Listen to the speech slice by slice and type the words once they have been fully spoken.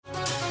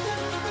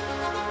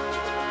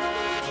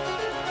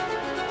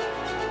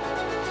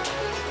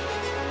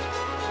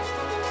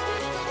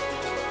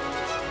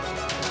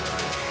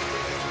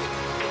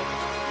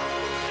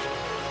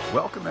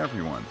Welcome,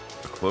 everyone,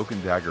 to the Cloak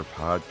and Dagger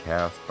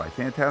podcast by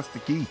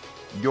Fantastic Geek,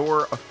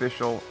 your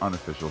official,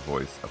 unofficial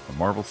voice of the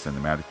Marvel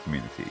Cinematic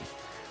community.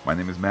 My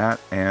name is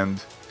Matt,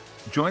 and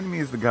joining me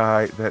is the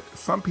guy that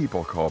some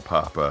people call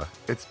Papa.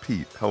 It's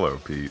Pete. Hello,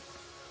 Pete.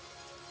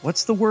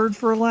 What's the word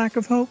for a lack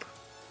of hope?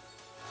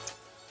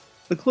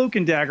 The Cloak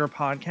and Dagger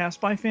podcast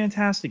by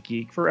Fantastic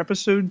Geek for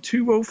episode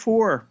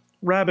 204,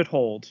 Rabbit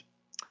Hold,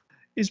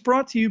 is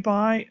brought to you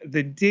by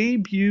the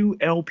debut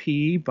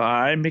LP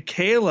by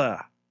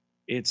Michaela.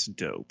 It's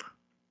dope.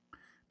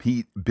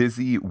 Pete,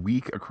 busy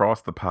week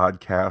across the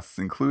podcasts,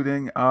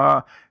 including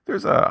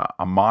there's a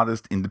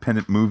modest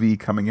independent movie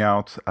coming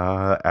out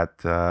at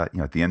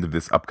the end of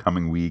this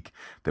upcoming week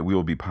that we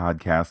will be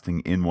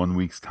podcasting in 1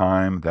 week's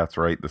time. That's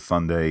right, the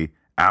Sunday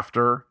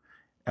after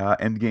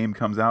Endgame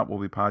comes out, we'll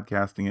be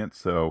podcasting it.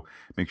 So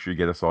make sure you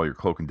get us all your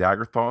Cloak and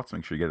Dagger thoughts.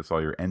 Make sure you get us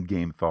all your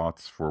Endgame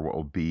thoughts for what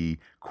will be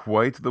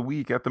quite the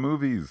week at the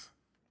movies.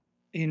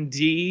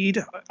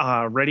 Indeed,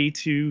 ready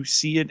to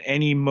see it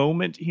any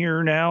moment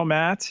here now,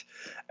 Matt,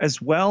 as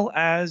well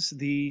as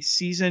the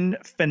season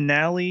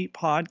finale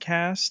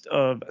podcast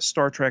of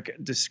Star Trek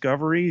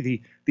Discovery,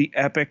 the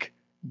epic,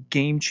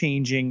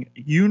 game-changing,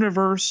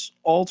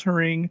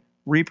 universe-altering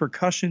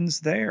repercussions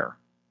there.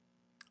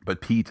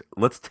 But Pete,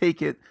 let's take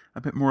it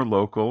a bit more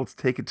local. Let's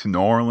take it to New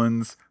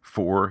Orleans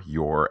for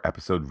your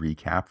episode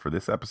recap for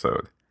this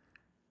episode.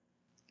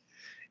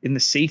 In the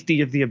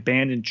safety of the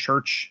abandoned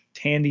church,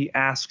 Tandy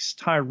asks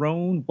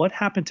Tyrone what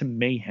happened to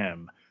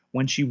Mayhem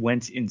when she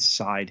went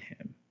inside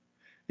him.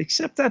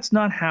 Except that's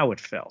not how it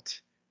felt.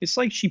 It's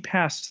like she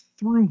passed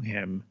through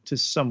him to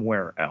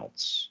somewhere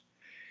else.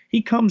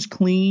 He comes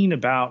clean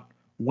about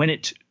when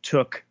it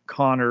took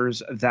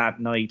Connors that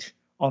night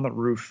on the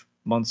roof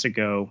months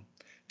ago.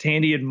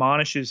 Tandy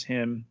admonishes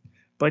him,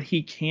 but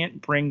he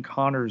can't bring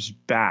Connors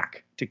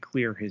back to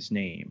clear his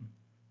name.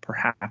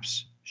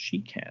 Perhaps she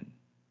can.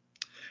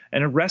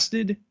 An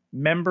arrested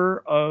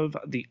member of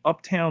the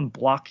Uptown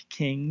Block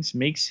Kings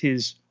makes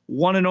his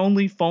one and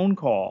only phone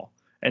call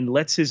and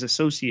lets his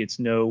associates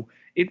know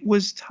it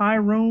was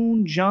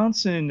Tyrone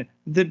Johnson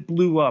that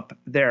blew up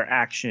their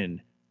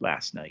action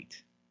last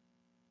night.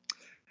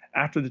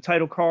 After the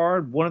title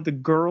card, one of the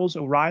girls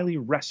O'Reilly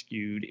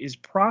rescued is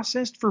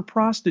processed for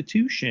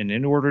prostitution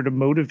in order to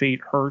motivate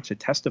her to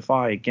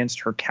testify against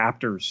her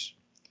captors.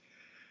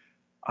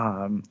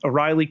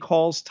 O'Reilly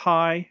calls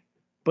Ty,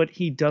 but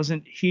he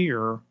doesn't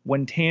hear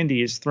when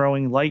Tandy is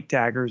throwing light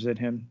daggers at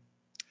him.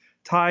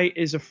 Ty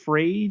is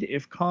afraid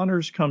if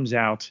Connors comes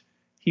out,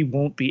 he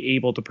won't be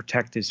able to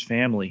protect his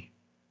family.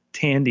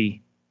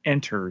 Tandy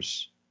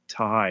enters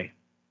Ty.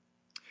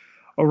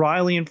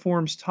 O'Reilly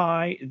informs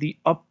Ty the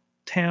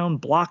Uptown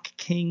Block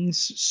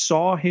Kings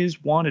saw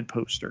his wanted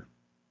poster.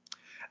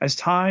 As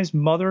Ty's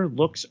mother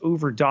looks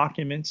over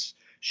documents,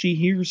 she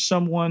hears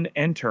someone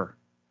enter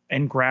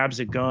and grabs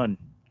a gun.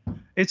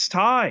 It's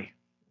Ty.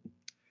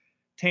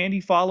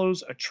 Tandy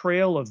follows a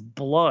trail of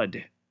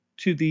blood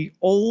to the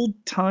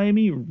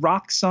old-timey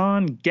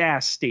Roxxon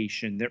gas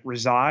station that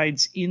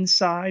resides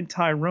inside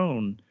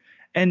Tyrone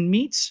and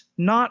meets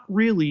not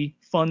really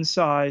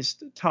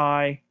fun-sized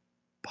Ty,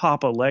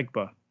 Papa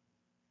Legba.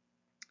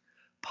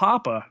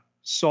 Papa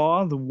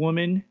saw the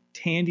woman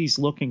Tandy's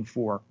looking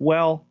for,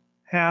 well,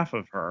 half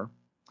of her,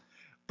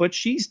 but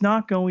she's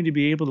not going to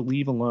be able to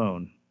leave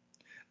alone.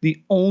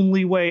 The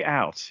only way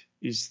out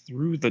is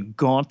through the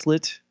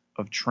gauntlet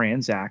of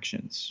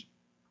transactions.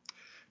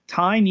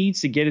 Ty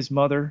needs to get his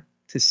mother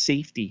to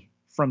safety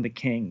from the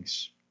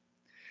Kings.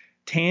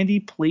 Tandy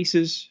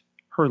places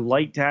her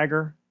light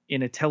dagger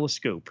in a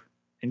telescope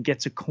and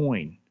gets a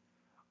coin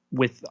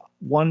with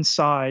one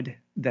side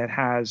that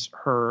has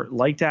her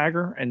light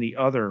dagger and the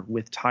other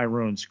with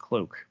Tyrone's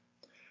cloak.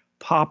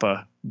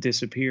 Papa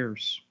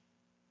disappears.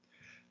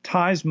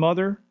 Ty's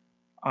mother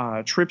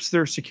trips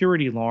their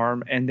security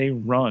alarm and they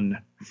run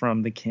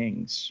from the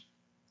Kings.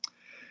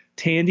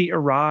 Tandy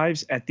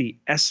arrives at the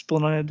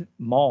Esplanade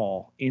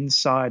Mall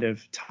inside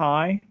of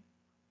Ty.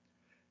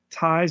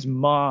 Ty's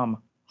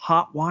mom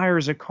hot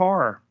wires a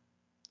car.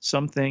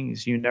 Some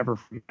things you never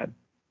forget.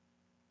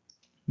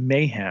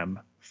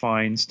 Mayhem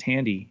finds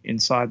Tandy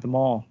inside the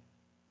mall.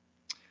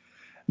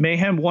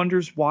 Mayhem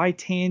wonders why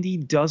Tandy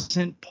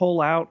doesn't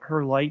pull out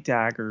her light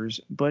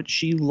daggers, but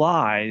she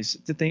lies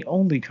that they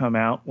only come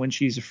out when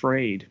she's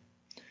afraid.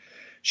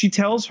 She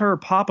tells her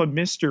Papa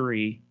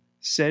Mystery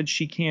said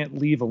she can't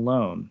leave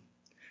alone.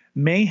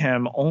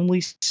 Mayhem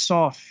only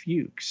saw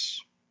Fuchs.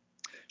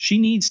 She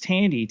needs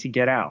Tandy to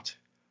get out,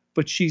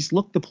 but she's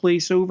looked the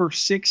place over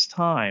 6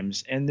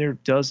 times and there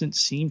doesn't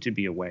seem to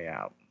be a way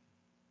out.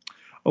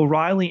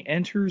 O'Reilly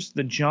enters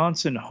the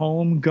Johnson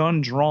home, gun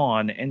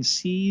drawn, and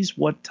sees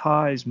what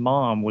Ty's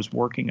mom was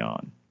working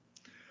on.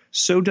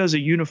 So does a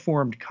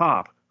uniformed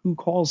cop who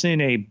calls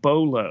in a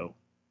bolo.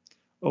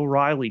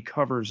 O'Reilly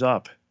covers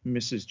up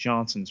Mrs.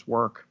 Johnson's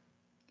work.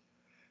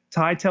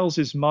 Ty tells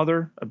his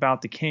mother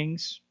about the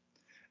Kings.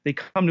 They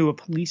come to a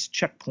police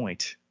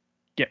checkpoint.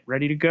 Get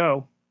ready to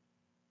go.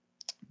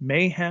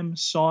 Mayhem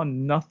saw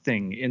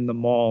nothing in the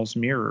mall's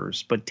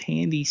mirrors, but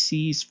Tandy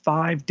sees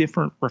 5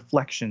 different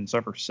reflections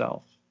of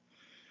herself.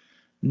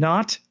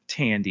 Not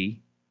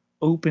Tandy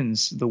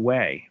opens the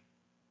way.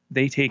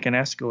 They take an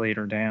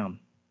escalator down.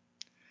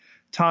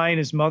 Ty and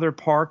his mother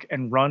park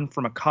and run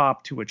from a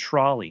cop to a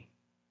trolley.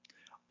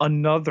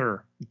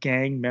 Another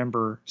gang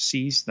member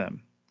sees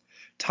them.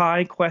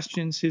 Ty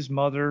questions his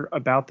mother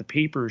about the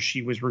papers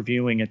she was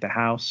reviewing at the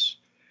house.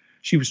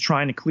 She was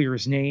trying to clear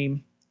his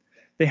name.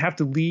 They have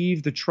to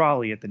leave the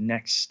trolley at the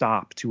next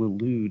stop to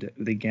elude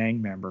the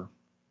gang member.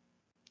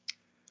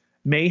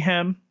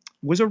 Mayhem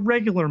was a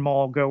regular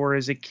mall goer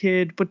as a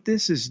kid, but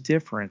this is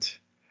different.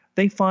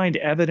 They find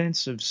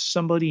evidence of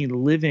somebody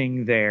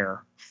living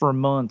there for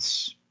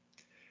months.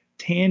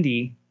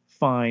 Tandy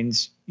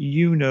finds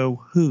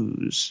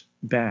you-know-whose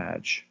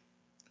badge.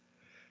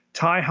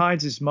 Ty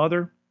hides his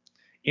mother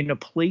in a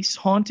place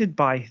haunted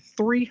by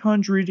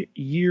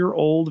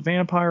 300-year-old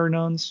vampire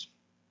nuns.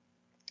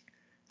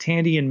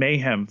 Tandy and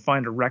Mayhem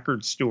find a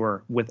record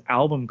store with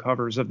album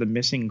covers of the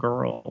missing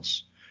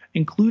girls,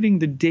 including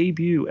the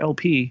debut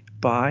LP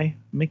by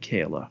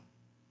Michaela.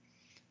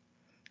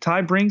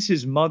 Ty brings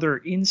his mother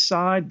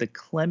inside the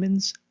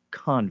Clemens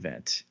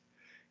convent.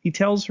 He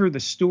tells her the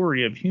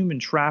story of human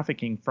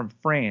trafficking from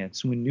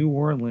France when New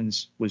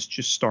Orleans was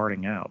just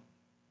starting out.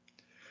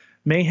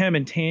 Mayhem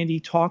and Tandy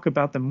talk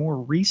about the more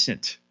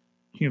recent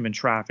human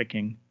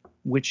trafficking,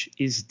 which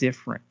is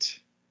different.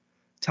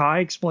 Ty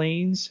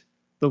explains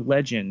the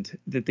legend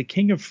that the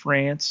King of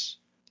France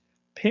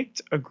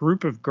picked a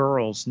group of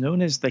girls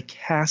known as the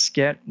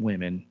Casket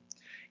Women,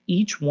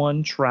 each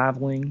one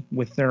traveling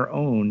with their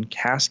own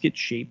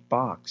casket-shaped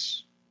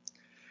box.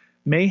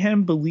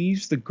 Mayhem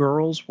believes the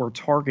girls were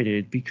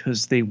targeted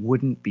because they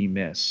wouldn't be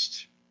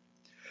missed.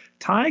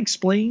 Ty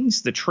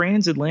explains the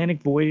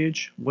transatlantic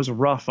voyage was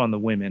rough on the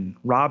women,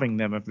 robbing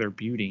them of their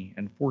beauty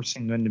and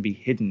forcing them to be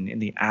hidden in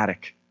the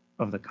attic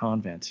of the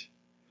convent.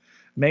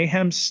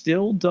 Mayhem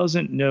still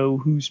doesn't know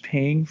who's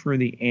paying for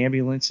the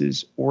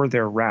ambulances or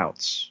their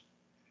routes.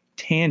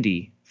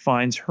 Tandy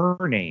finds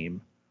her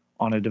name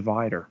on a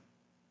divider.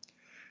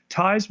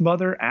 Ty's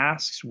mother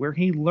asks where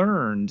he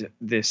learned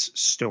this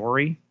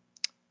story.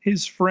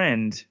 His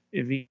friend,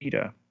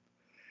 Evita.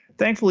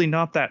 Thankfully,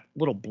 not that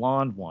little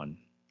blonde one.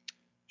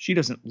 She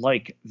doesn't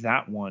like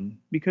that one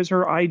because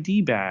her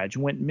ID badge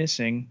went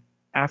missing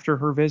after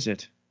her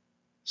visit.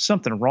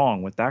 Something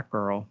wrong with that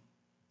girl.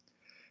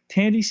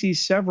 Tandy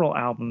sees several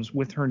albums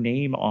with her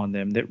name on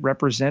them that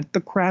represent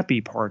the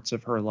crappy parts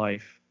of her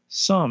life,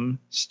 some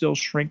still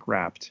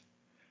shrink-wrapped.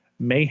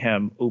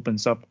 Mayhem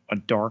opens up a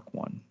dark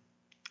one.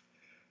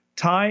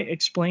 Ty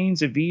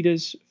explains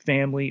Evita's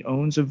family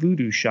owns a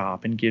voodoo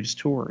shop and gives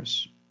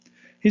tours.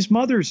 His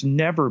mother's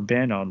never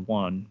been on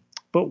one,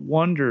 but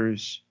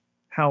wonders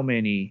how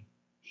many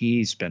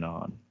he's been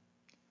on.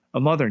 A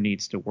mother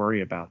needs to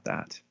worry about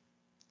that.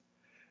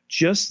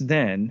 Just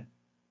then,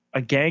 a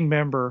gang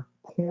member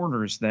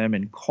corners them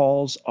and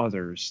calls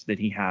others that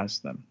he has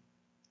them.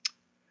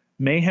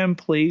 Mayhem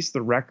plays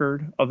the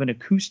record of an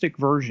acoustic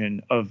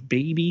version of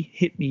Baby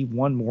Hit Me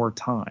One More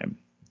Time.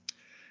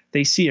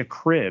 They see a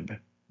crib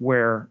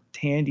where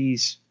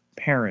Tandy's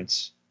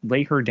parents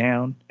lay her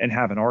down and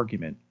have an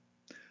argument.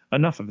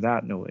 Enough of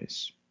that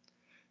noise.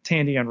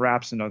 Tandy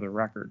unwraps another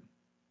record.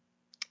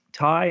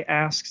 Ty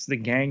asks the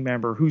gang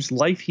member whose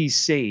life he's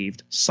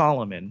saved,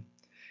 Solomon,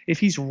 if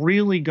he's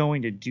really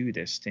going to do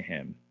this to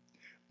him.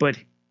 But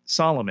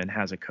Solomon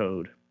has a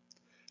code.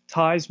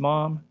 Ty's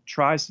mom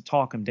tries to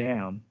talk him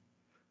down.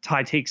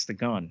 Ty takes the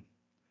gun.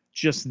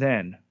 Just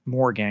then,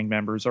 more gang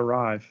members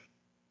arrive.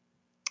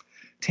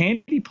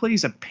 Tandy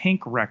plays a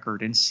Pink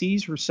record and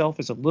sees herself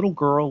as a little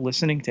girl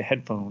listening to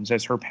headphones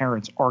as her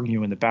parents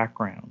argue in the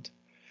background.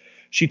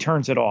 She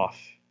turns it off.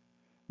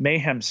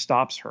 Mayhem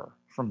stops her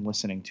from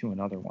listening to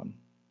another one.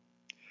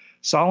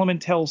 Solomon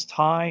tells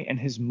Ty and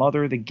his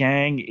mother the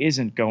gang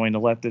isn't going to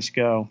let this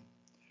go.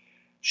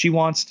 She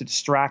wants to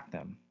distract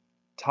them.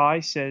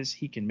 Ty says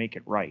he can make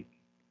it right.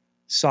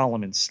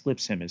 Solomon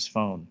slips him his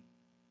phone.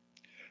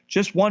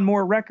 Just one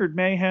more record,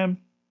 Mayhem.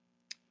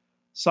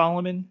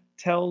 Solomon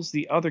tells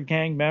the other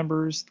gang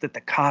members that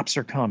the cops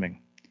are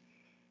coming.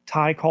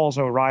 Ty calls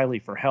O'Reilly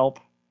for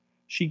help.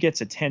 She gets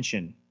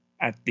attention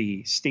at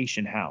the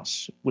station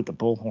house with the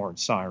bullhorn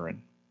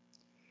siren.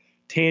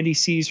 Tandy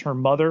sees her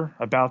mother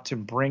about to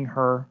bring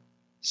her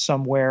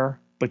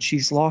somewhere, but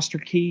she's lost her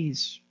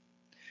keys.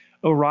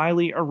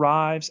 O'Reilly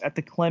arrives at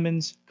the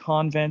Clemens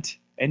convent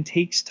and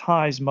takes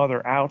Ty's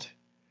mother out.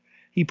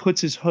 He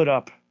puts his hood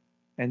up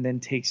and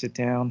then takes it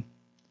down.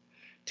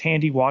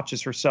 Tandy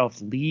watches herself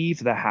leave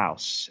the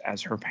house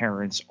as her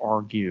parents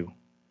argue,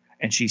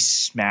 and she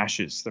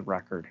smashes the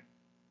record.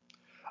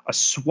 A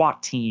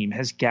SWAT team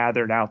has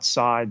gathered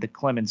outside the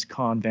Clemens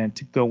convent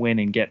to go in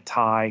and get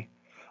Ty.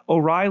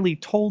 O'Reilly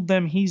told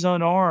them he's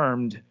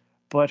unarmed,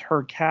 but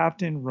her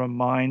captain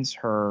reminds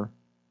her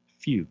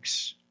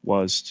Fuchs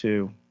was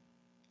too.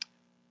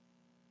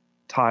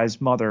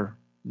 Ty's mother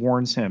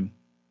warns him.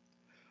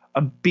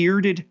 A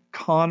bearded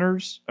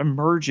Connors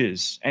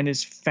emerges and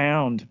is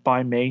found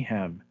by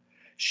Mayhem.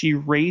 She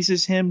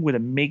raises him with a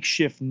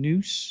makeshift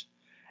noose,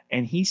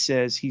 and he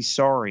says he's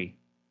sorry,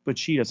 but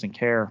she doesn't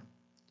care.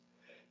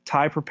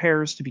 Ty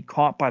prepares to be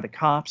caught by the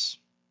cops.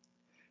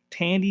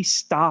 Tandy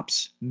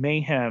stops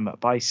Mayhem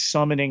by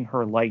summoning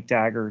her light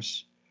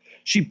daggers.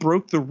 She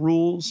broke the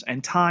rules,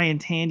 and Ty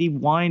and Tandy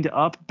wind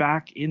up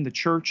back in the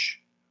church,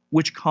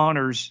 which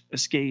Connors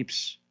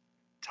escapes.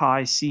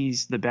 Ty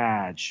sees the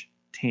badge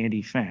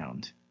Tandy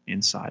found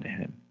inside of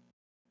him.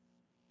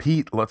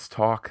 Pete, let's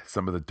talk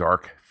some of the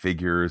dark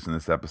figures in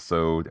this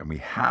episode, and we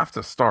have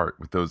to start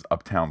with those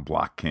Uptown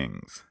Block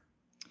Kings.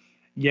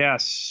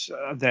 Yes,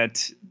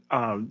 that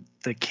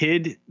the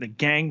kid, the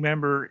gang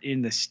member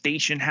in the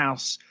station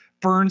house,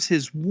 burns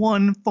his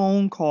one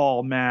phone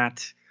call,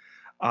 Matt,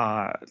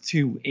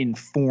 to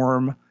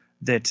inform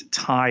that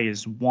Ty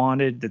is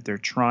wanted, that they're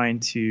trying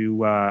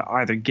to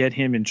either get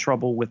him in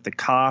trouble with the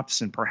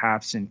cops and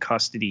perhaps in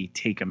custody,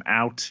 take him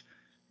out.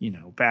 You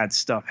know, bad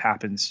stuff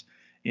happens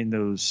in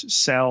those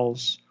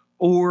cells,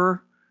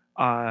 or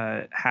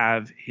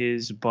have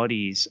his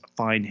buddies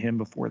find him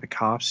before the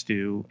cops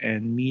do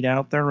and mete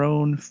out their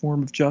own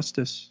form of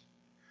justice.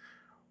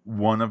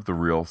 One of the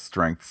real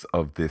strengths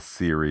of this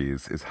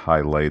series is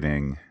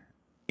highlighting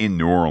in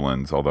New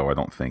Orleans, although I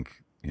don't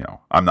think,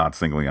 I'm not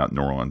singling out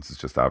New Orleans.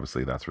 It's just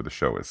obviously that's where the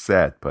show is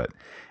set, but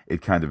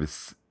it kind of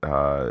is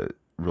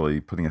really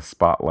putting a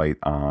spotlight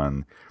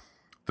on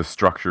the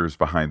structures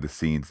behind the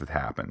scenes that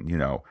happen.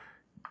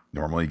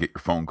 Normally you get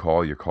your phone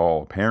call, you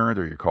call a parent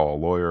or you call a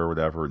lawyer or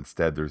whatever.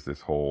 Instead, there's this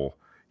whole,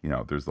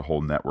 there's the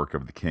whole network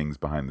of the Kings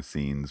behind the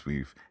scenes.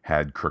 We've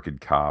had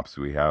crooked cops.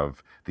 We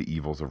have the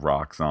evils of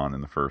Roxxon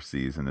in the first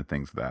season and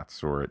things of that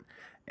sort.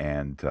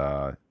 And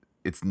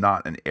it's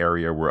not an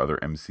area where other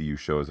MCU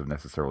shows have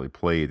necessarily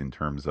played in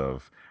terms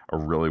of a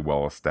really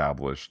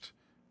well-established,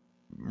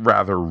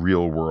 rather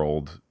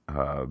real-world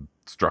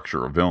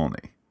structure of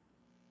villainy.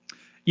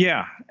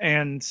 Yeah,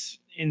 and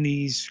in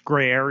these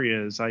gray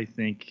areas, I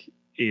think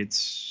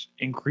it's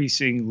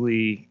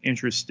increasingly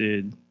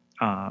interested,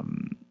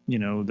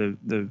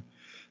 the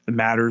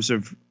matters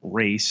of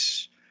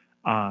race,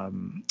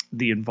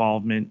 the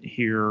involvement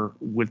here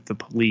with the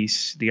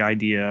police, the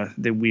idea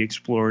that we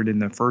explored in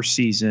the first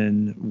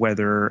season,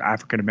 whether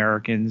African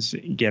Americans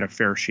get a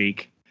fair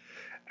shake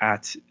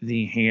at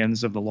the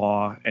hands of the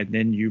law, and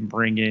then you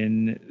bring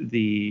in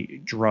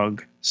the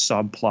drug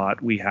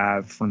subplot we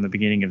have from the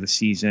beginning of the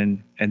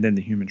season, and then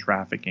the human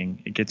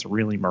trafficking. It gets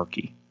really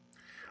murky.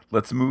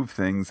 Let's move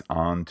things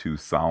on to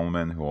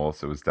Solomon, who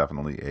also is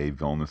definitely a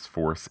villainous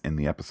force in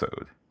the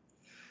episode.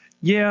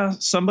 Yeah,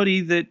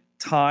 somebody that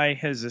Ty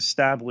has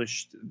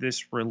established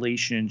this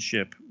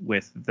relationship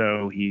with,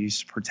 though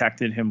he's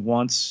protected him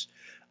once.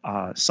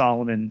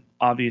 Solomon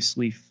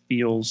obviously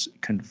feels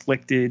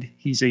conflicted.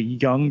 He's a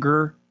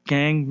younger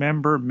gang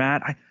member,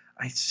 Matt.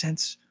 I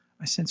sense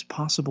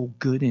possible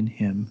good in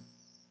him.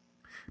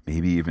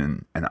 Maybe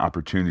even an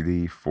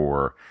opportunity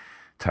for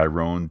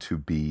Tyrone to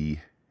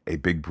be a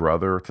big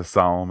brother to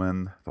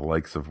Solomon, the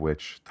likes of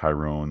which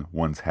Tyrone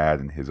once had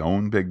in his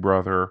own big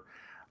brother.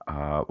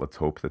 Let's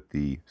hope that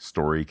the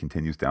story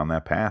continues down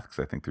that path, because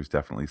I think there's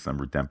definitely some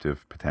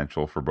redemptive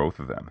potential for both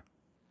of them.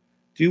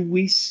 Do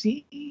we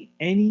see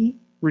any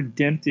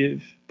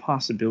redemptive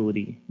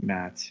possibility,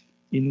 Matt,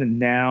 in the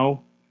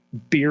now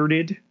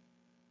bearded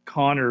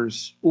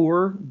Connors,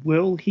 or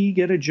will he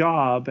get a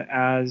job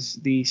as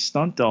the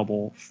stunt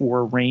double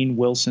for Rainn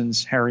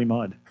Wilson's Harry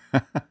Mudd?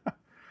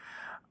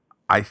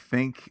 I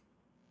think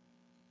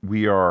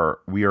we are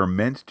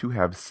meant to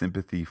have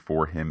sympathy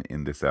for him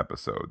in this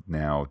episode.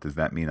 Now, does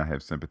that mean I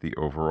have sympathy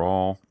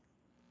overall?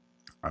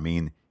 I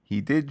mean,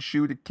 he did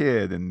shoot a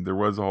kid, and there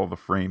was all the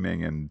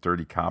framing and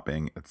dirty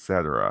copping,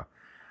 etc.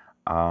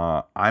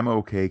 I'm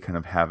okay kind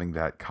of having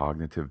that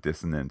cognitive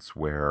dissonance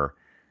where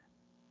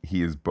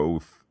he is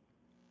both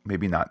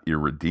maybe not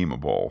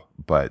irredeemable,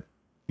 but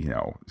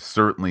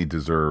certainly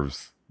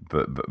deserves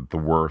the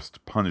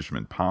worst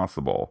punishment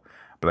possible.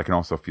 But I can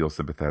also feel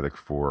sympathetic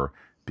for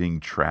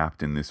being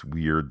trapped in this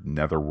weird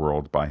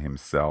netherworld by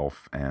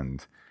himself,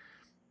 and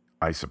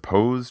I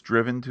suppose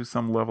driven to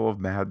some level of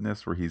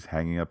madness where he's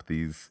hanging up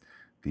these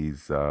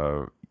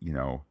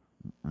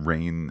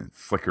rain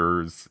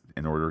slickers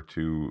in order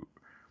to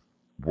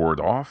ward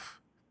off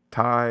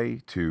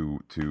Ty, to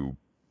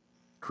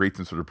create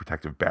some sort of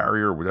protective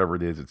barrier, whatever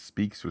it is. It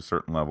speaks to a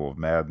certain level of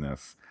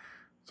madness.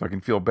 So I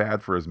can feel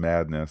bad for his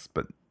madness,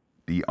 but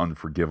be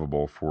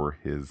unforgivable for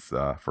his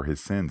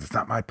sins. It's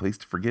not my place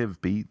to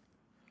forgive, Pete.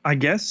 I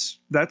guess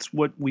that's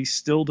what we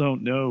still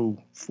don't know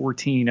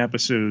 14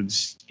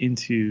 episodes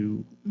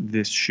into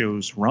this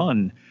show's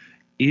run.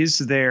 Is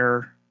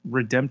there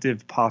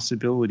redemptive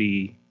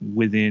possibility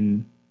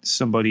within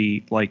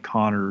somebody like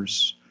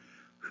Connors,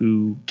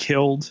 who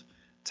killed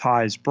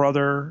Ty's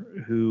brother,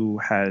 who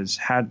has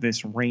had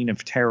this reign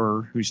of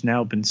terror, who's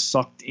now been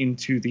sucked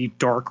into the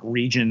dark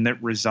region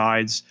that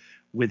resides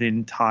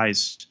within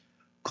Ty's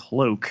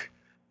cloak?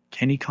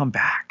 Can he come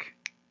back?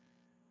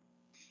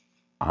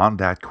 On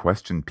that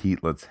question,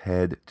 Pete, let's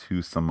head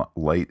to some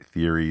light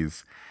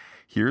theories.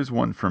 Here's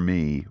one for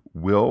me.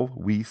 Will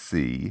we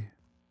see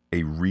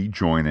a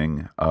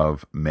rejoining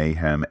of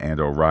Mayhem and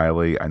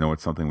O'Reilly. I know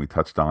it's something we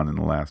touched on in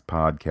the last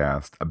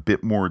podcast. A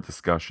bit more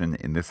discussion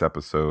in this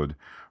episode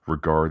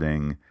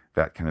regarding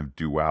that kind of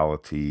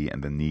duality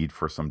and the need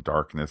for some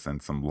darkness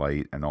and some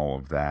light and all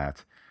of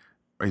that.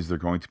 Is there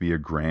going to be a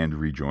grand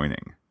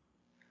rejoining?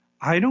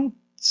 I don't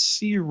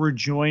see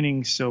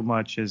rejoining so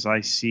much as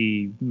I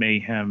see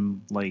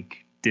Mayhem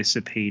like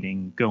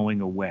dissipating, going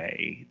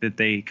away, that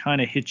they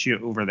kind of hit you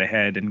over the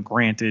head. And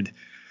granted,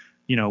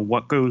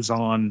 what goes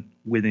on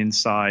with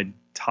inside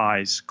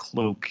Ty's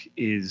cloak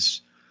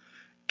is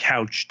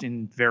couched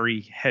in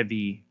very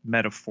heavy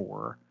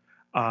metaphor.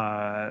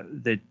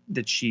 That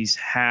she's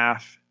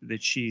half,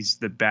 that she's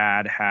the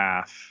bad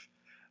half.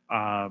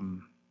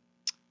 Um,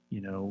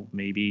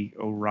 Maybe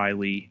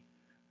O'Reilly,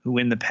 who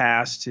in the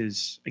past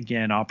has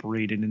again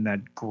operated in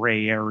that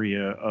gray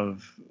area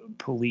of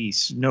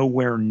police,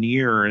 nowhere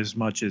near as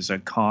much as a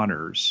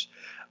Connors.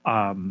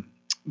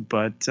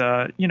 But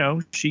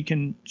she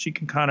can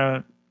kind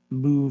of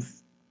move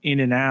in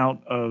and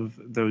out of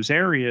those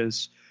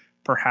areas.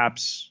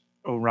 Perhaps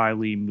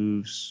O'Reilly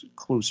moves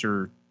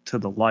closer to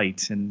the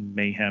light and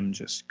Mayhem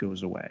just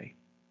goes away.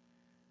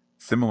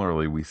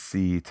 Similarly, we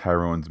see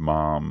Tyrone's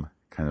mom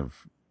kind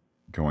of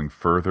going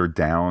further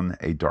down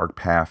a dark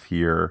path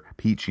here.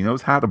 Pete, she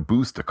knows how to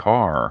boost a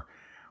car.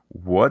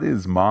 What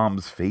is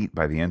mom's fate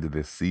by the end of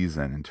this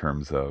season in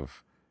terms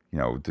of,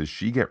 does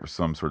she get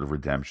some sort of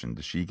redemption?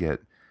 Does she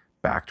get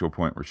back to a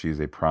point where she is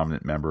a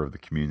prominent member of the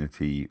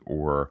community,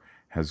 or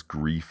has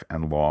grief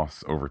and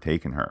loss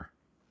overtaken her?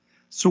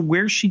 So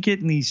where's she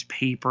getting these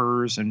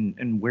papers,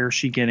 and where's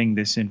she getting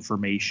this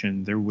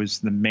information? There was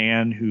the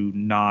man who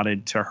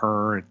nodded to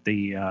her at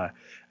the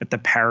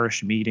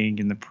parish meeting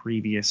in the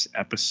previous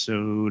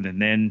episode, and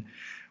then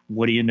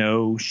what do you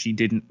know? She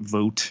didn't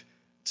vote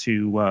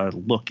to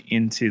look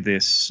into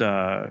this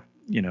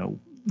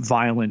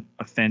violent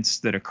offense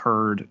that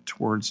occurred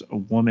towards a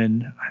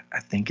woman.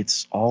 I think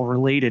it's all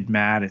related,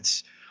 Matt.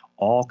 It's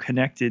all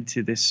connected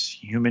to this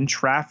human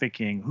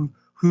trafficking.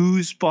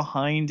 Who's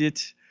behind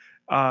it?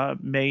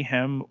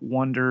 Mayhem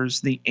wonders.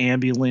 The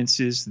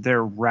ambulances,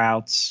 their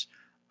routes.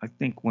 I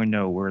think we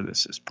know where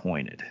this is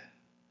pointed.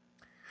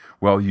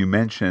 Well, you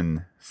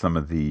mentioned some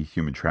of the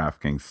human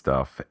trafficking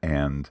stuff,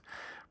 and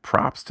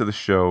props to the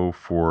show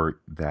for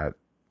that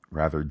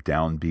rather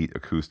downbeat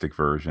acoustic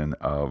version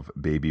of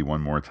Baby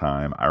One More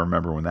Time. I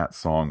remember when that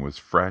song was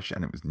fresh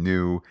and it was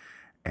new,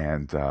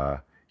 and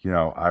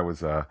I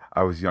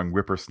was young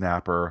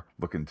whippersnapper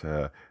looking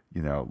to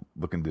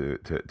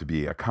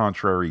be a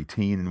contrary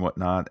teen and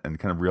whatnot, and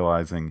kind of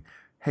realizing,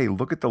 hey,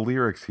 look at the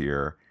lyrics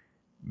here.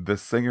 The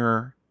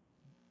singer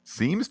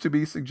seems to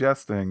be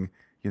suggesting,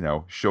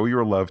 show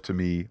your love to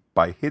me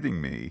by hitting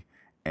me.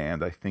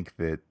 And I think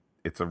that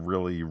it's a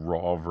really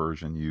raw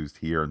version used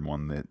here, and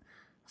one that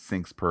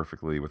syncs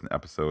perfectly with an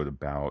episode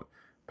about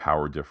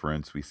power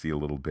difference. We see a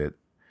little bit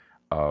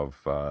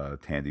of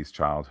Tandy's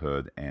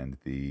childhood and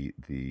the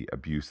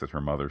abuse that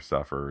her mother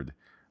suffered.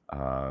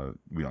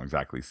 We don't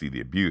exactly see the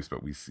abuse,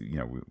 but we see,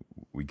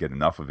 we get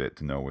enough of it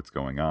to know what's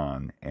going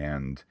on,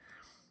 and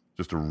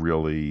just a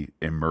really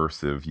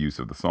immersive use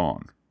of the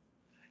song.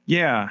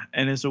 Yeah,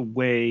 and as a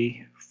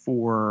way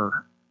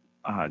for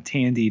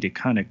Tandy to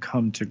kind of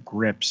come to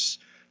grips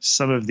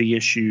some of the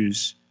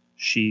issues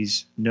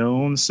she's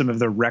known. Some of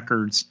the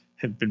records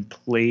have been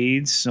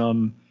played.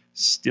 Some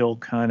still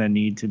kind of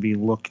need to be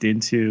looked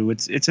into.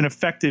 It's an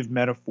effective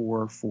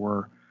metaphor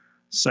for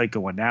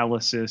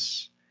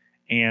psychoanalysis,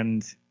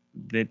 and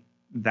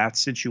that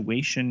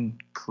situation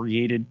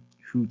created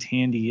who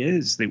Tandy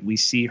is. That we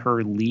see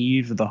her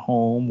leave the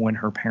home when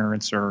her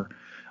parents are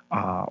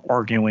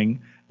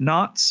arguing,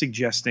 not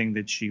suggesting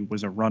that she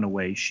was a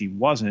runaway. She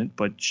wasn't,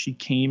 but she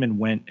came and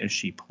went as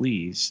she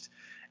pleased.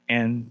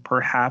 And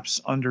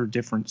perhaps under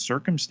different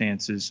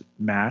circumstances,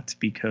 Matt,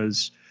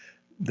 because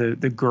the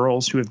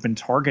girls who have been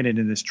targeted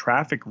in this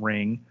traffic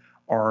ring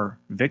are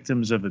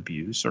victims of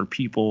abuse, or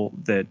people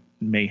that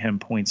Mayhem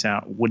points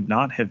out would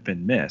not have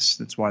been missed.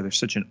 That's why there's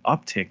such an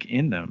uptick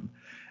in them,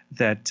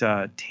 that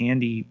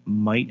Tandy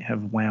might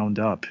have wound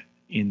up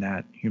in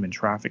that human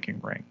trafficking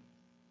ring.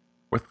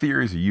 What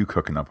theories are you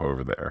cooking up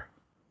over there?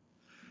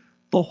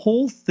 The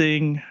whole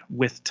thing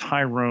with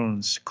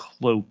Tyrone's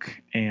cloak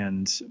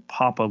and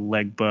Papa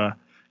Legba,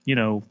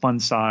 fun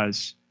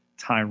size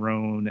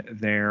Tyrone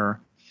there,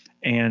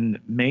 and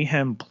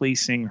Mayhem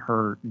placing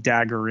her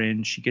dagger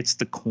in. She gets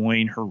the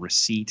coin, her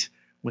receipt,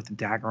 with the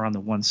dagger on the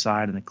one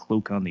side and the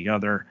cloak on the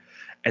other.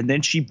 And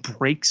then she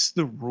breaks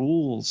the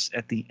rules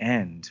at the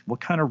end. What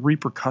kind of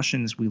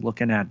repercussions we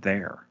looking at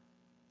there?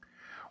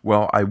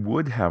 Well, I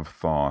would have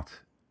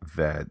thought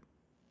that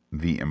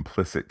the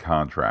implicit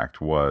contract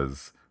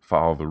was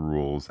follow the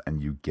rules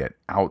and you get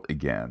out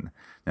again.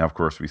 Now, of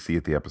course, we see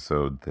at the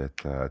episode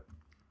that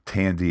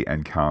Tandy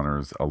and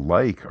Connors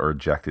alike are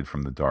ejected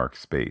from the dark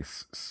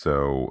space.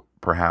 So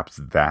perhaps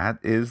that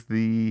is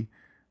the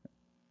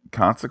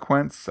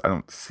consequence. I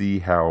don't see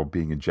how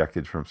being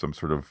ejected from some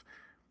sort of,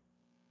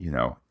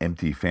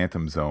 empty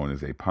phantom zone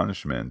is a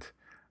punishment.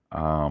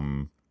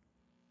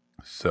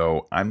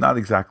 So I'm not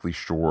exactly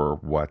sure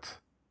what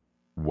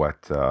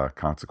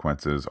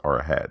consequences are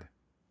ahead.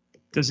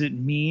 Does it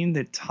mean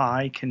that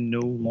Ty can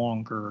no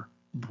longer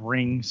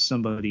bring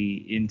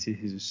somebody into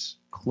his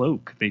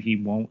cloak, that he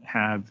won't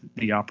have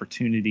the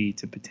opportunity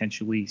to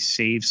potentially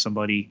save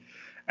somebody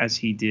as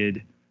he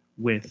did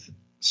with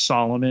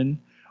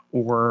Solomon,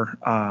 or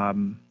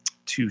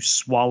to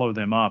swallow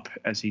them up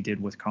as he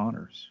did with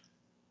Connors?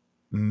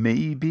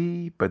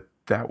 Maybe, but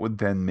that would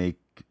then make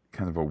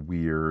kind of a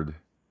weird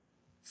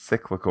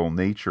cyclical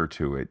nature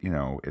to it.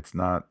 It's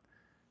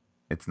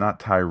not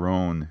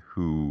Tyrone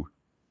who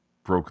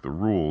broke the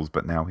rules,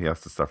 but now he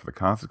has to suffer the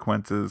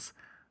consequences.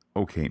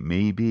 Okay,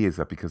 maybe is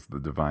that because of the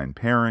divine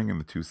pairing and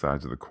the two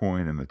sides of the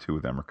coin and the two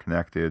of them are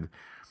connected?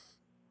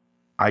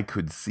 I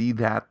could see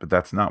that, but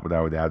that's not what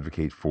I would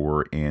advocate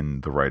for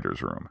in the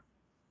writer's room.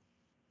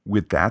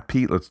 With that,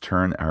 Pete, let's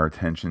turn our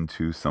attention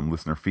to some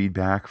listener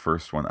feedback.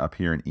 First one up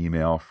here, an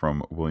email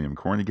from William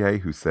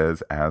Cornegay, who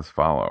says as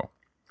follow.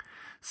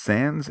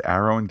 Sans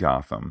Arrow and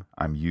Gotham,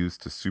 I'm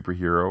used to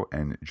superhero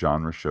and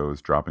genre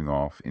shows dropping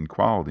off in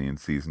quality in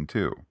season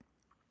 2.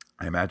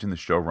 I imagine the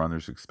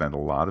showrunners expend a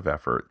lot of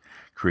effort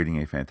creating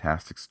a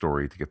fantastic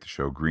story to get the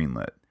show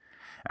greenlit.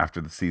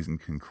 After the season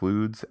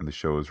concludes and the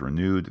show is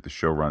renewed, the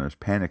showrunners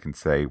panic and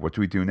say, "What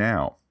do we do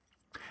now?"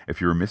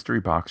 If you're a mystery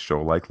box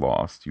show like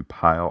Lost, you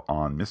pile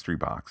on mystery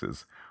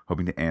boxes,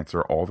 hoping to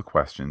answer all the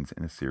questions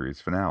in a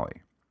series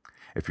finale.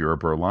 If you're a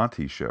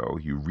Berlanti show,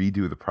 you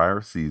redo the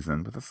prior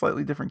season with a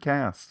slightly different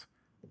cast.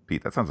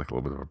 Pete, that sounds like a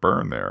little bit of a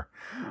burn there.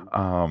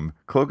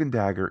 Cloak and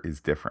Dagger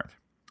is different.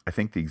 I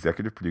think the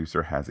executive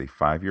producer has a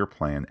 5-year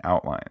plan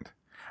outlined.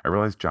 I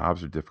realize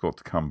jobs are difficult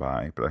to come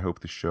by, but I hope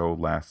the show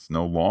lasts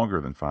no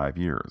longer than 5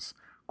 years.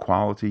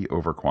 Quality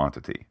over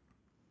quantity.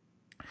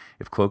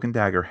 If Cloak and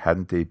Dagger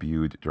hadn't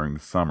debuted during the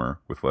summer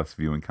with less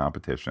viewing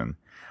competition,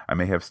 I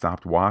may have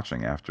stopped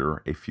watching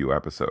after a few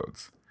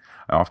episodes.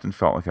 I often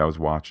felt like I was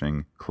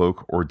watching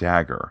Cloak or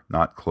Dagger,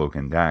 not Cloak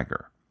and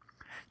Dagger.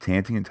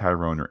 Tanty and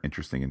Tyrone are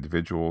interesting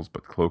individuals,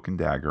 but Cloak and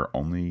Dagger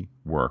only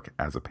work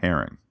as a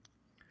pairing.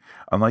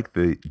 Unlike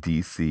the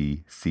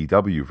DC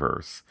CW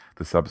verse,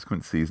 the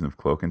subsequent season of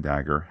Cloak and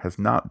Dagger has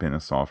not been a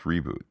soft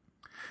reboot.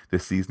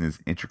 This season is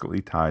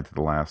intricately tied to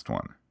the last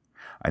one.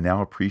 I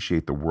now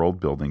appreciate the world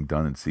building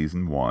done in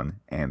season 1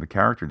 and the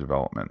character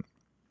development.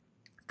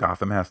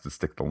 Gotham has to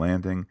stick the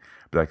landing,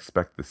 but I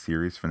expect the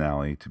series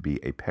finale to be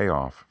a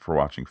payoff for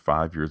watching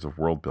 5 years of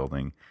world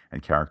building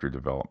and character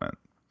development.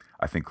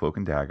 I think Cloak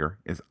and Dagger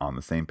is on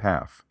the same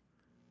path.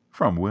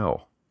 From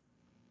Will.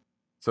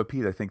 So,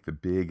 Pete, I think the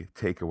big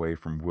takeaway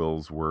from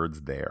Will's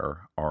words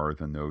there are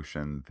the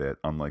notion that,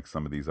 unlike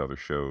some of these other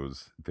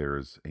shows,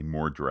 there's a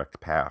more direct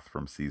path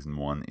from season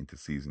 1 into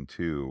season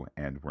 2,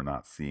 and we're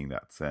not seeing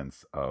that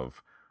sense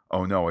of,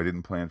 oh no, I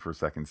didn't plan for a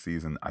second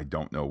season, I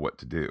don't know what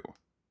to do.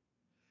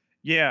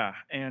 Yeah,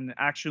 and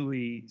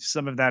actually,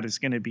 some of that is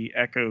going to be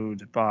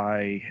echoed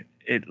by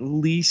at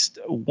least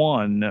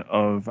one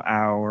of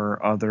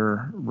our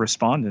other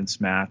respondents,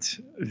 Matt,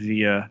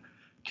 via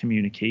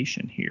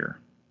communication here.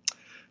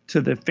 To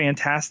the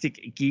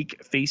Fantastic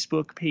Geek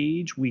Facebook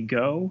page we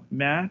go,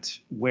 Matt,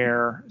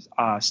 where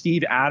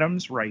Steve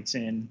Adams writes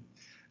in,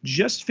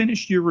 just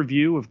finished your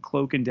review of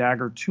Cloak and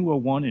Dagger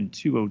 201 and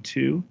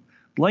 202.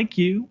 Like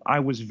you,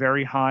 I was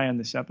very high on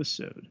this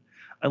episode.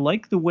 I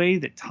like the way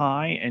that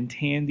Ty and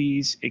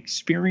Tandy's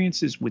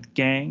experiences with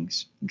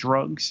gangs,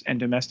 drugs, and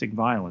domestic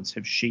violence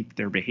have shaped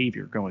their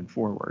behavior going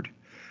forward.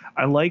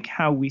 I like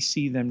how we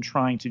see them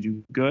trying to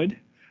do good,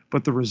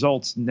 but the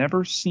results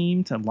never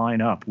seem to line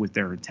up with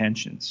their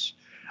intentions.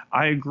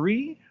 I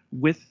agree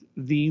with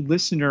the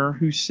listener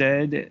who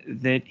said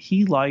that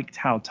he liked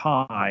how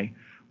Ty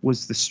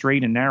was the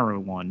straight and narrow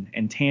one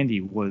and Tandy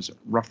was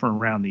rougher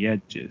around the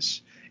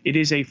edges. It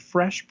is a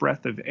fresh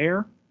breath of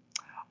air.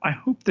 I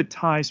hope that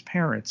Ty's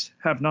parents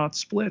have not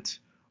split,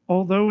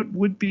 although it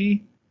would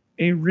be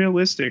a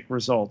realistic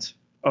result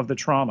of the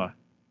trauma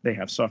they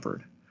have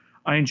suffered.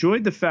 I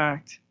enjoyed the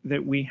fact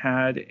that we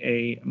had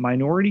a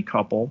minority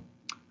couple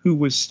who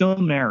was still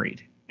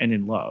married and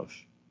in love.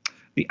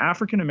 The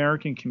African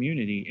American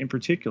community, in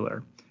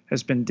particular,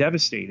 has been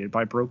devastated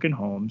by broken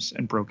homes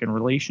and broken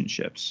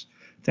relationships.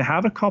 To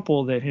have a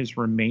couple that has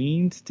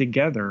remained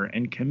together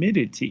and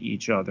committed to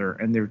each other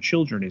and their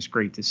children is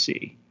great to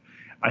see.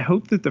 I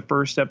hope that the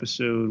first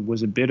episode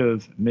was a bit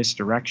of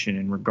misdirection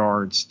in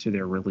regards to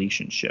their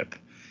relationship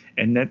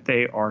and that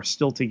they are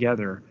still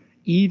together,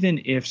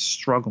 even if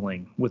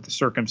struggling with the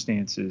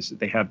circumstances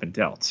they have been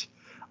dealt.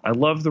 I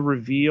love the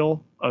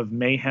reveal of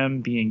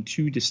Mayhem being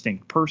two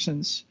distinct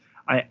persons.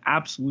 I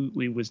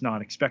absolutely was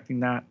not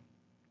expecting that.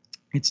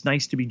 It's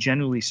nice to be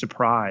genuinely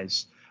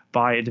surprised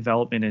by a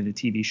development in a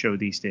TV show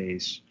these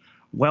days.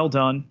 Well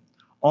done.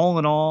 All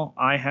in all,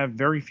 I have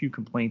very few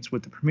complaints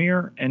with the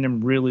premiere and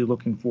am really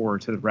looking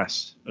forward to the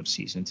rest of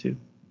season 2.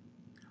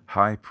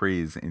 High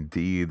praise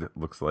indeed.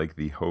 Looks like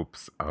the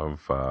hopes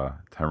of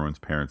Tyrone's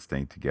parents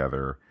staying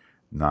together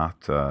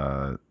not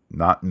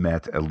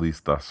met, at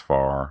least thus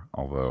far.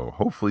 Although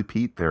hopefully,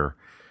 Pete, they're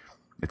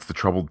It's the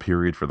troubled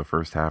period for the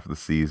first half of the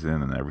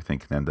season, and everything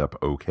can end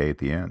up okay at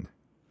the end.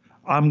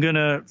 I'm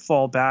gonna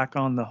fall back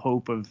on the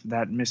hope of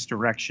that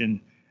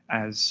misdirection,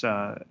 as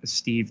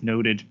Steve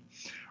noted.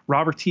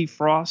 Robert T.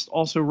 Frost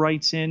also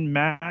writes in,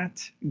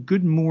 Matt,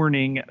 good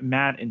morning,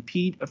 Matt and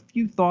Pete. A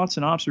few thoughts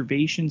and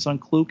observations on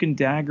Cloak and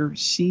Dagger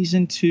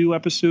Season 2,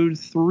 Episode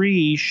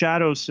 3,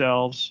 Shadow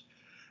Selves.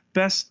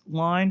 Best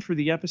line for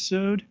the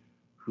episode,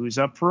 who's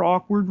up for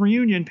awkward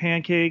reunion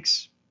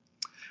pancakes?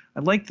 I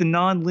like the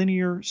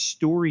non-linear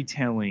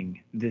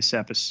storytelling this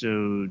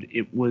episode.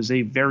 It was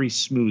a very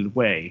smooth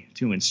way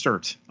to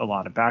insert a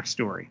lot of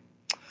backstory.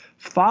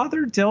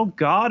 Father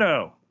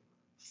Delgado,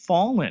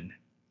 fallen,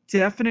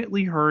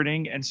 definitely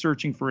hurting and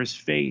searching for his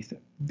faith.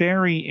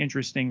 Very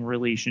interesting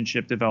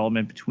relationship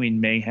development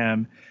between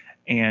Mayhem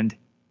and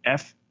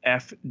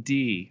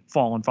FFD,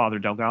 fallen Father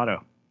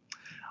Delgado.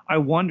 I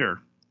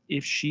wonder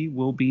if she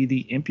will be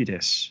the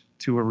impetus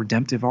to a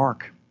redemptive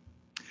arc.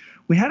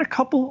 We had a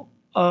couple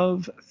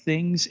of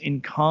things in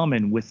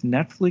common with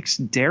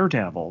Netflix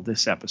Daredevil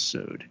this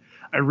episode.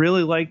 I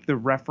really liked the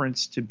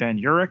reference to Ben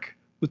Urich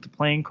with the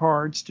playing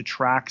cards to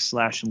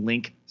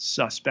track/link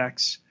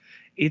suspects.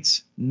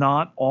 It's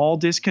not all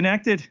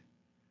disconnected.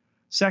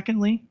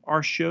 Secondly,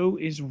 our show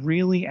is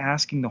really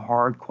asking the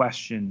hard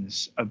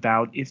questions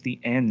about if the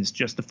ends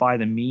justify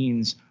the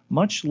means,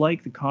 much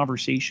like the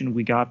conversation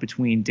we got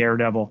between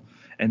Daredevil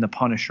and the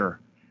Punisher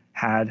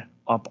had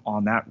up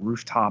on that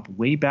rooftop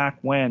way back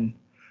when.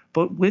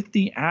 But with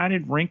the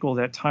added wrinkle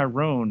that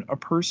Tyrone, a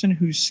person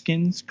whose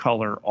skin's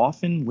color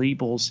often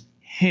labels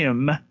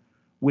him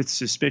with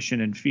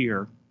suspicion and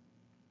fear,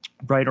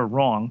 right or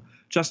wrong,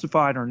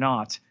 justified or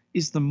not,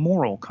 is the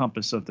moral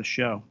compass of the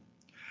show.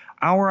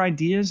 Our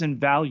ideas and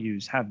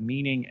values have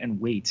meaning and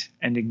weight,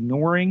 and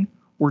ignoring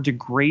or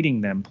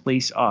degrading them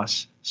place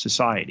us,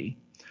 society,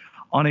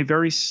 on a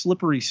very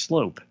slippery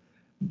slope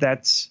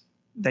that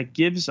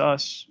gives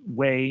us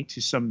way to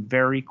some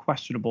very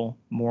questionable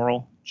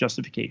moral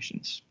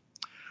justifications.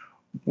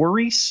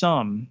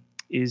 Worrisome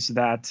is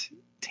that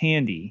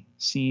Tandy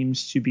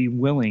seems to be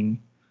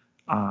willing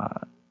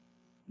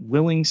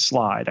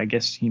slide, I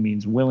guess he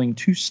means willing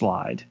to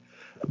slide,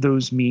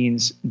 those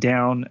means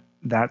down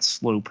that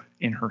slope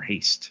in her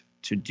haste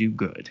to do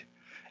good,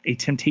 a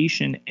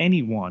temptation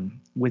anyone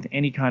with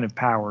any kind of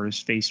power is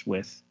faced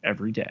with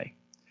every day.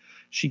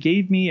 She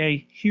gave me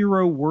a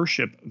hero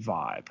worship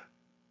vibe.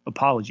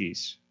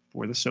 Apologies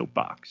for the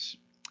soapbox.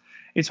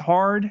 It's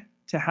hard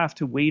to have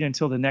to wait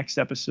until the next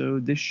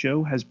episode. This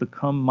show has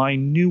become my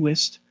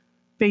newest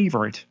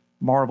favorite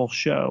Marvel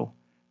show.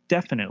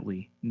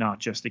 Definitely not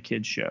just a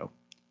kid's show.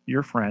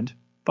 Your friend,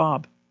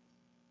 Bob.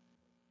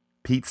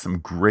 Pete, some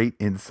great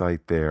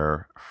insight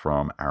there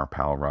from our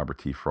pal Robert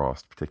T.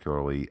 Frost,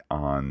 particularly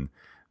on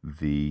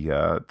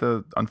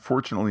the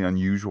unfortunately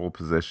unusual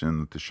position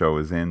that the show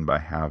is in by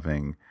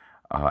having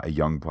a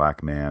young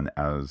black man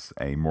as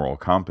a moral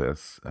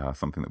compass,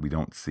 something that we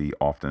don't see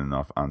often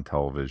enough on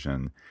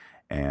television.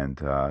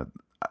 And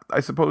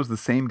I suppose the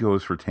same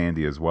goes for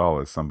Tandy as well,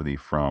 as somebody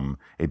from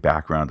a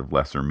background of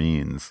lesser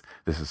means.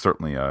 This is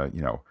certainly a,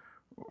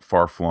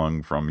 far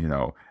flung from,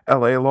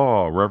 LA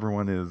law, where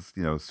everyone is,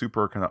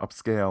 super kind of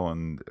upscale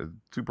and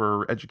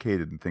super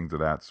educated and things of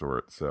that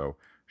sort. So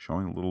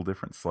showing a little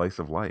different slice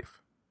of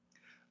life.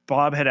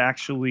 Bob had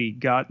actually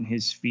gotten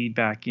his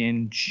feedback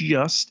in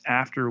just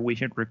after we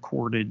had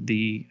recorded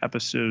the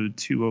episode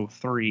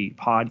 203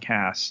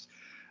 podcast.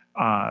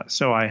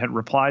 So I had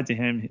replied to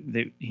him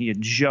that he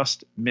had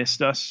just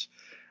missed us.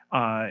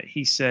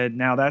 He said,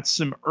 now that's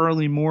some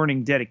early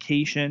morning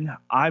dedication.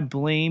 I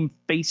blame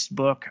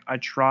Facebook. I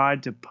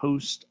tried to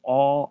post.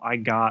 All I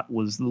got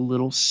was the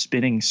little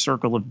spinning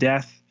circle of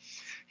death.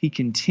 He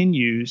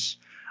continues,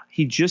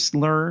 he just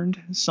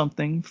learned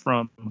something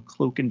from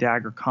Cloak and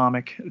Dagger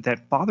comic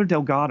that Father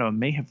Delgado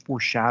may have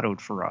foreshadowed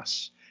for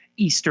us,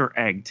 Easter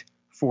egged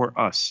for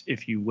us,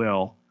 if you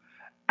will,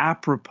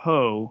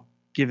 apropos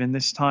given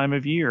this time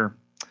of year.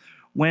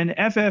 When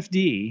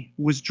FFD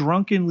was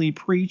drunkenly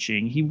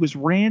preaching, he was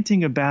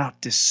ranting about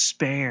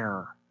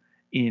despair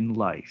in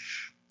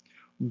life.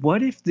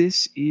 What if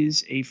this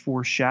is a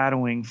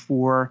foreshadowing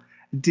for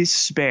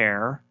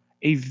Despair,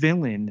 a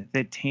villain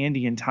that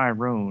Tandy and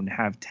Tyrone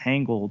have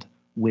tangled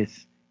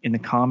with in the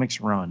comics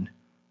run?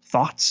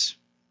 Thoughts?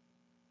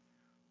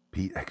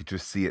 Pete, I could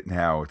just see it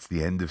now. It's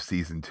the end of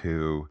season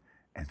 2,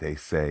 and they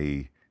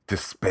say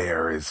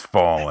despair is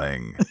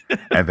falling,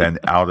 and then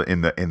out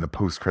in the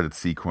post-credit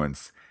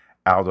sequence,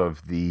 out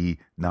of the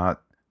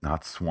not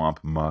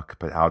swamp muck,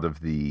 but out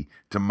of the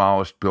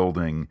demolished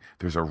building,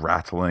 there's a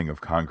rattling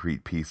of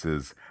concrete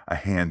pieces. A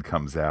hand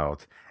comes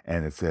out,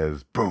 and it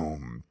says,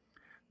 "Boom!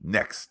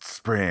 Next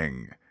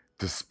spring,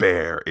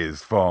 despair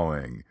is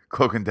falling.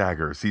 Cloak and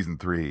Dagger season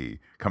 3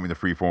 coming to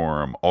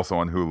Freeform, also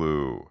on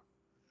Hulu."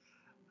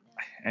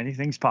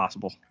 Anything's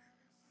possible.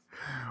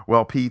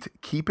 Well, Pete,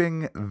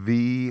 keeping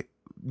the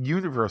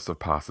universe of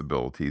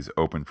possibilities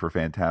open for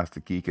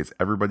Phantastic Geek is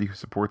everybody who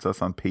supports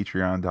us on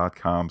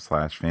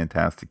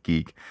patreon.com/Phantastic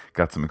Geek.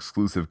 Got some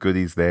exclusive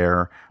goodies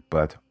there,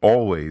 but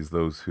always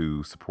those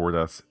who support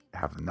us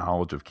have the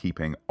knowledge of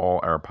keeping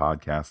all our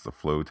podcasts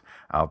afloat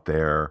out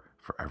there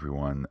for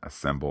everyone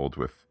assembled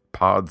with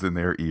pods in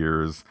their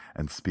ears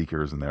and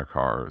speakers in their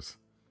cars.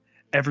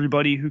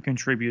 Everybody who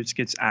contributes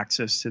gets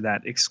access to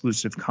that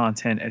exclusive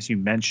content. As you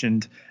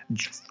mentioned,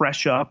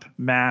 fresh up,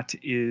 Matt,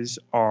 is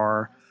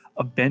our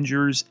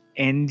Avengers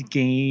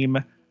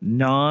Endgame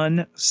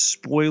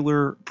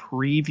non-spoiler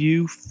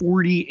preview.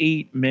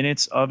 48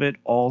 minutes of it.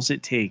 All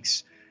it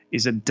takes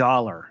is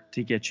 $1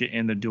 to get you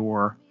in the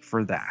door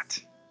for that.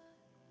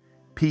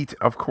 Pete,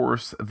 of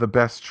course, the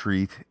best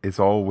treat is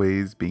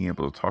always being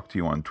able to talk to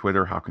you on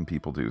Twitter. How can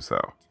people do so?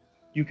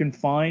 You can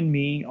find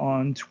me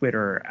on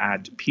Twitter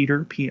at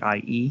Peter,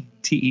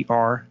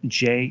 Pieterjkelaar,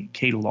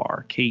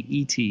 Ketelaar,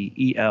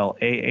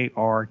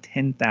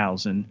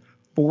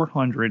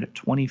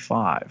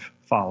 10,425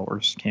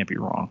 followers. Can't be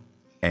wrong.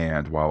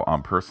 And while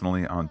I'm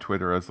personally on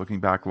Twitter as Looking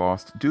Back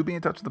Lost, do be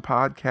in touch with the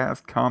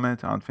podcast.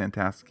 Comment on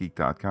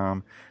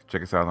fantasticgeek.com.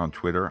 Check us out on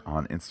Twitter,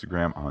 on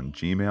Instagram, on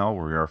Gmail,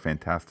 where we are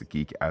Fantastic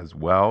Geek as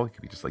well. You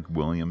could be just like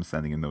William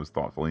sending in those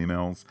thoughtful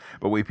emails.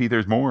 But wait, Pete,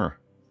 there's more.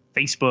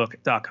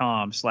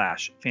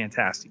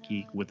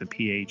 Facebook.com/fantasticgeek with a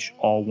PH,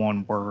 all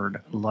one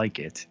word, like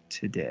it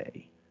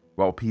today.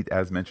 Well, Pete,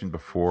 as mentioned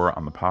before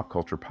on the Pop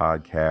Culture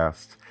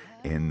Podcast,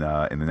 in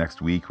the next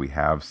week, we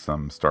have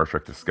some Star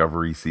Trek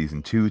Discovery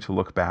Season 2 to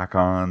look back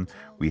on.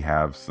 We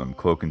have some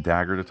Cloak and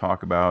Dagger to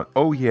talk about.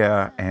 Oh,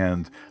 yeah,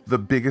 and the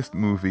biggest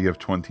movie of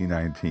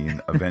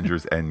 2019,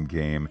 Avengers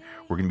Endgame,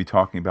 we're going to be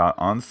talking about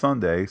on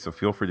Sunday, so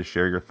feel free to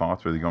share your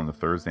thoughts, whether you're going to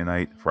Thursday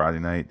night, Friday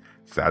night,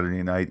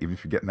 Saturday night, even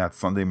if you're getting that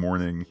Sunday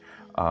morning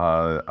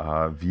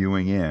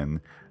viewing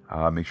in,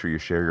 make sure you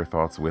share your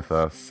thoughts with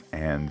us.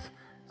 And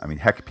I mean,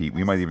 heck, Pete,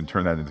 we might even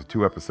turn that into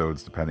 2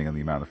 episodes depending on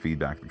the amount of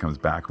feedback that comes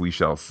back. We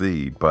shall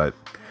see. But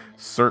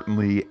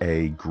certainly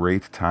a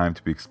great time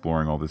to be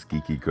exploring all this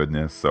geeky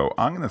goodness. So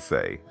I'm going to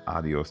say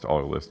adios to all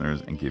our listeners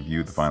and give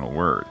you the final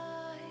word.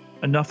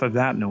 Enough of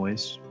that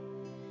noise.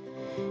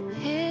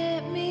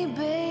 Hit me,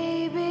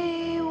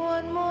 baby,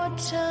 one more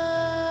time.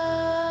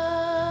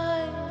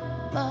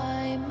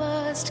 I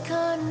must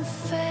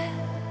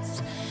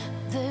confess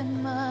that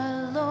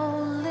my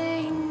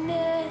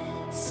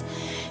loneliness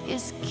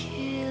is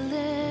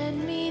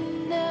killing me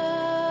now.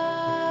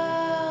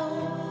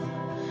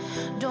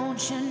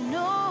 Don't you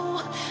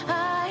know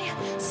I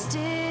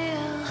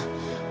still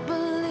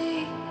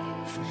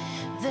believe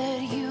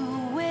that you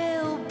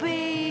will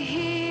be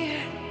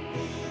here?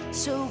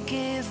 So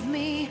give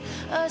me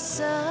a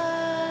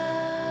sign.